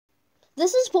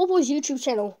This is PAWPAWS YouTube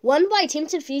channel, run by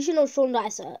Tempted Fusion or Sean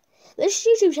Dicer. This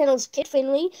YouTube channel is kid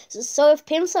friendly, so if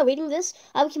parents are reading this,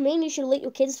 I recommend you should let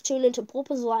your kids tune into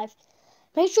PAWPAWS Live.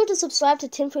 Make sure to subscribe to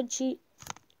Tempted Fusion.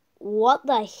 What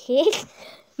the heck?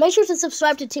 Make sure to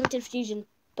subscribe to Tempted Fusion.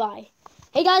 Bye.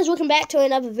 Hey guys, welcome back to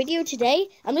another video today.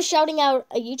 I'm just shouting out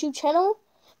a YouTube channel,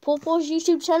 PAWPAWS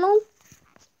YouTube channel,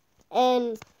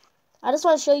 and I just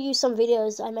want to show you some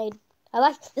videos I made.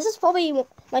 This is probably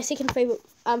my second favorite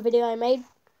video I made.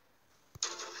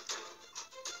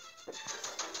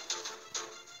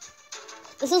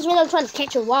 This is when I'm trying to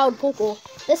catch a wild pawpaw.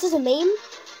 This is a meme.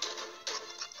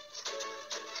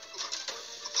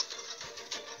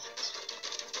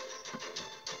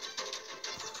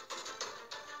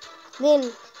 Then,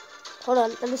 hold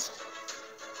on, is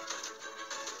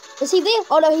he there?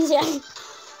 Oh no, he's here.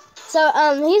 So,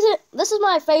 this is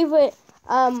my favorite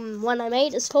one I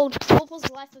made. It's called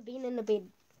PAWPAWS Life of Being in the Bed.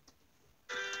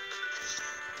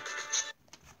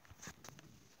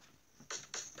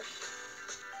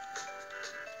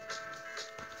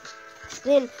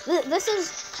 Then this is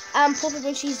PAWPAW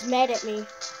when she's mad at me.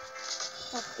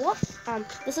 What?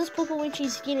 This is PAWPAW when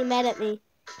she's getting mad at me.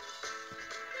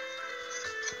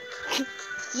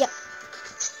 Yep.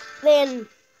 Then,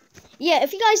 yeah,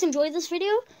 if you guys enjoyed this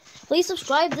video, please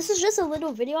subscribe. This is just a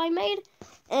little video I made.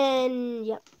 And,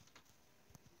 yep.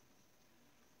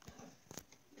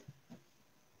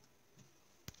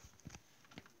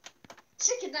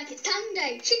 Chicken nugget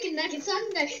Sunday, chicken nugget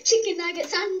Sunday, chicken nugget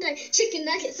Sunday, chicken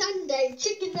nugget Sunday,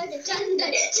 chicken nugget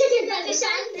Sunday, chicken nugget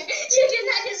Sunday, chicken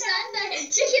nugget Sunday,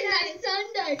 chicken nugget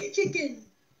Sunday, chicken.